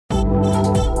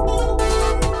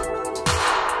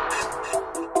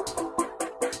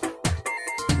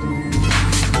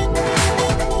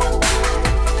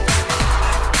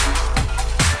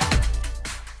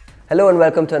Hello and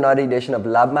welcome to another edition of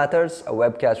Lab Matters, a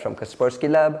webcast from Kaspersky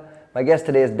Lab. My guest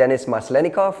today is Denis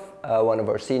Maslennikov, one of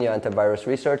our senior antivirus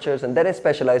researchers, and Denis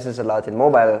specializes a lot in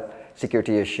mobile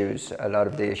security issues, a lot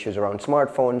of the issues around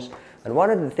smartphones. And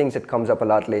one of the things that comes up a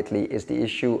lot lately is the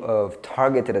issue of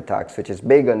targeted attacks, which is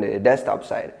big on the desktop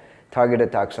side, targeted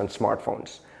attacks on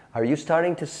smartphones. Are you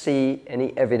starting to see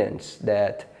any evidence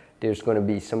that there's going to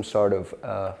be some sort of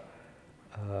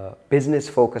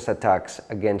business-focused attacks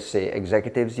against, say,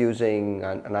 executives using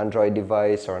an Android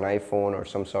device or an iPhone or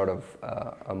some sort of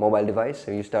a mobile device?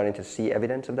 Are you starting to see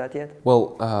evidence of that yet?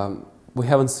 Well, we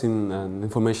haven't seen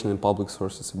information in public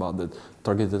sources about the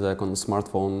targeted attack on the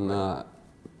smartphone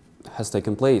has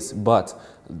taken place, but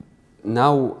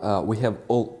now we have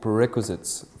all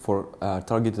prerequisites for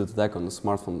targeted attack on the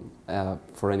smartphone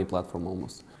for any platform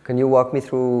almost. Can you walk me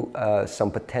through some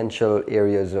potential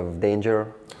areas of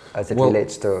danger as it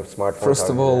relates to smartphones? First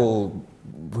of all,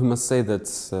 we must say that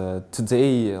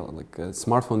today, like a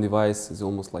smartphone device is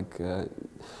almost like your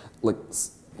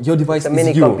device is you. It's a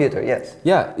mini computer, yes.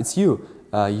 Yeah, it's you.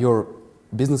 Your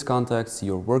business contacts,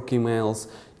 your work emails,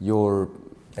 your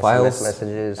files,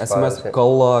 messages, SMS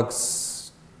call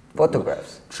logs,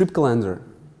 photographs, trip calendar,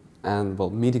 and well,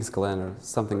 meetings calendar,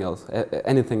 something else,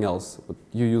 anything else what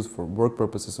you use for work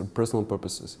purposes or personal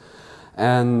purposes.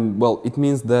 And well, it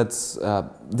means that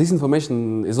this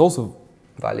information is also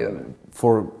valuable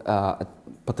for a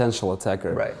potential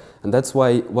attacker. Right. And that's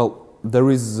why, well,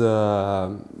 there is...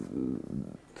 So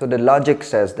the logic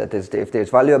says that if there's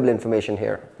valuable information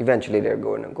here, eventually they're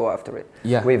going to go after it.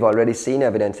 Yeah. We've already seen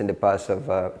evidence in the past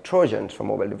of Trojans for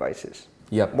mobile devices,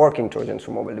 yep. Working Trojans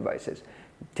for mobile devices.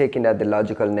 Taking that, the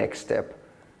logical next step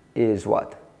is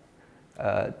what?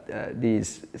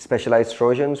 These specialized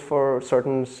Trojans for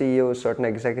certain CEOs, certain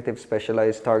executives,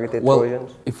 specialized targeted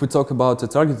Trojans? If we talk about a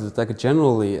targeted attack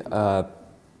generally,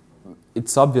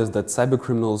 it's obvious that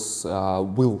cybercriminals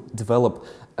will develop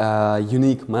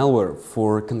unique malware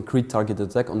for concrete targeted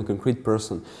attack on a concrete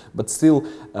person. But still,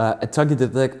 a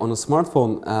targeted attack on a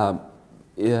smartphone,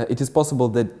 it is possible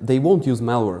that they won't use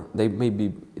malware.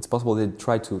 It's possible they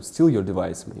try to steal your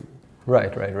device, maybe.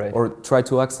 Right. Or try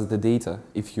to access the data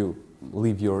if you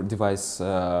leave your device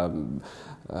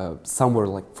somewhere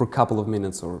like for a couple of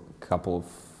minutes or a couple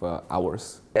of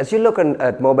hours. As you look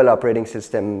at mobile operating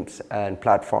systems and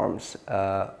platforms,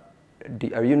 are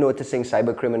you noticing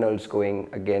cyber criminals going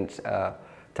against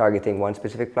targeting one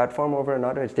specific platform over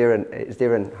another? Is there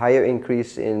a higher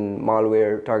increase in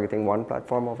malware targeting one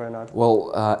platform over another?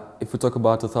 Well, if we talk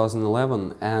about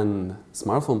 2011 and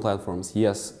smartphone platforms,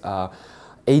 yes.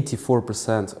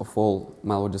 84% of all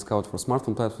malware discovered for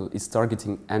smartphone platforms is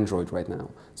targeting Android right now.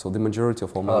 So the majority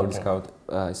of all malware discovered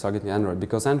is targeting Android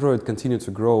because Android continues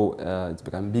to grow. It's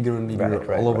become bigger and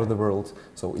bigger all over the world.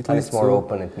 So it leads it's more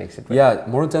open. It makes it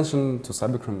more attention to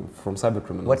from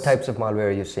cybercriminals. What types of malware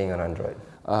are you seeing on Android?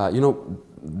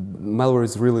 Malware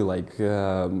is really like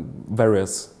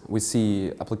various. We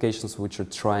see applications which are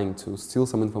trying to steal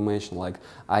some information like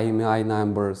IMEI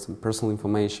numbers and personal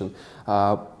information.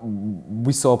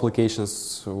 We saw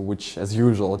applications which, as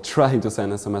usual, are trying to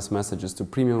send SMS messages to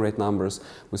premium rate numbers.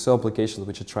 We saw applications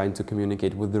which are trying to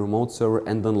communicate with the remote server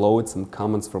and then load some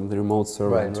comments from the remote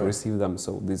server and to receive them.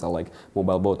 So these are like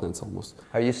mobile botnets almost.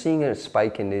 Are you seeing a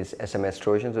spike in these SMS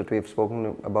Trojans that we've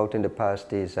spoken about in the past,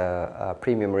 these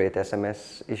premium rate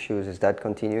SMS issues? Is that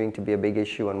continuing to be a big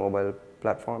issue on mobile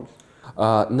platforms?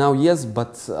 Now, yes,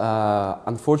 but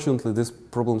unfortunately this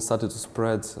problem started to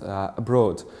spread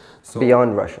abroad. So,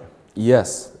 beyond Russia?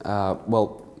 Yes.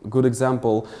 Well, good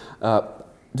example.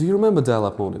 Do you remember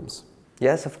dial-up modems?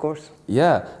 Yes, of course.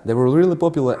 Yeah, they were really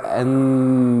popular.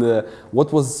 And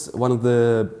what was one of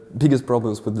the biggest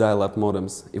problems with dial-up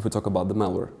modems, if we talk about the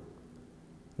malware?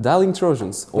 Dialing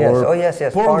Trojans. Or yes.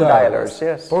 Porn dialers,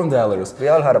 yes. Porn dialers. We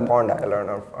all had a porn dialer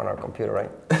on our computer,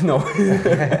 right? No.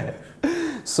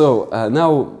 So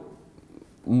now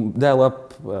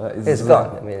dial-up is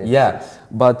gone. I mean,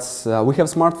 but we have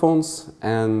smartphones,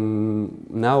 and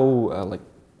now, like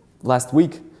last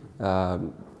week,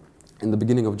 in the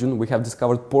beginning of June, we have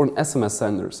discovered porn SMS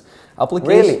senders.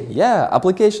 Really? Yeah,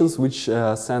 applications which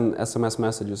send SMS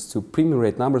messages to premium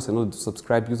rate numbers in order to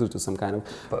subscribe users to some kind of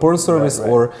porn service,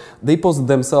 or they post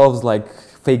themselves like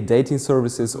fake dating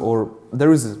services, or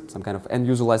there is some kind of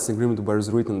end-user license agreement where it's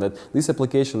written that this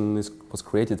application was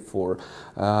created for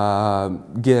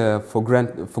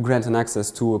granting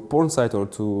access to a porn site or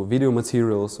to video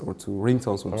materials or to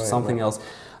ringtones or something else.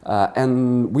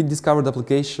 And we discovered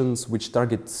applications which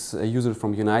target users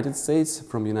from United States,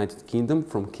 from United Kingdom,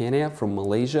 from Kenya, from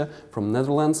Malaysia, from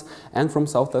Netherlands, and from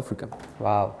South Africa.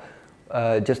 Wow.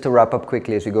 Just to wrap up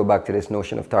quickly, as we go back to this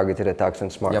notion of targeted attacks on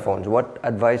smartphones, what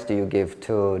advice do you give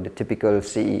to the typical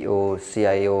CEO,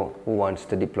 CIO who wants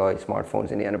to deploy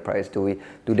smartphones in the enterprise? Do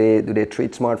they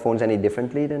treat smartphones any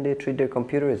differently than they treat their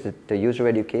computer? Is it the user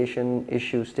education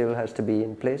issue still has to be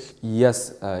in place?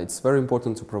 Yes, it's very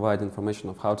important to provide information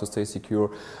of how to stay secure.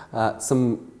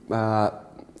 Some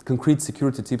concrete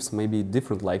security tips may be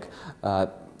different, like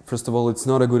first of all, it's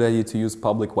not a good idea to use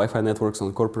public Wi-Fi networks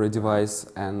on corporate device,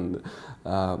 and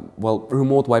well,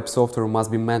 remote wipe software must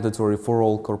be mandatory for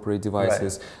all corporate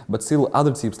devices. Right. But still,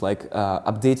 other tips like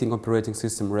updating operating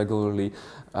system regularly,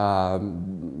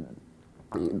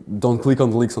 don't click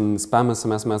on links on spam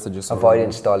SMS messages. Avoid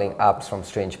installing apps from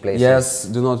strange places. Yes,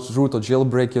 do not root or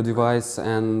jailbreak your device,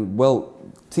 and well,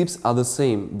 tips are the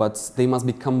same, but they must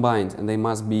be combined and they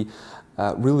must be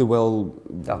really well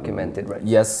documented, right?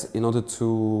 Yes, in order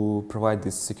to provide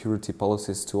these security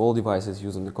policies to all devices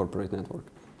using the corporate network.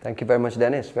 Thank you very much,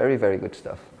 Denis. Very, very good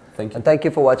stuff. Thank you. And thank you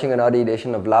for watching another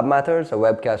edition of Lab Matters, a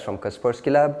webcast from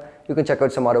Kaspersky Lab. You can check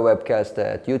out some other webcasts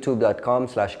at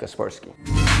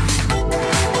youtube.com/Kaspersky.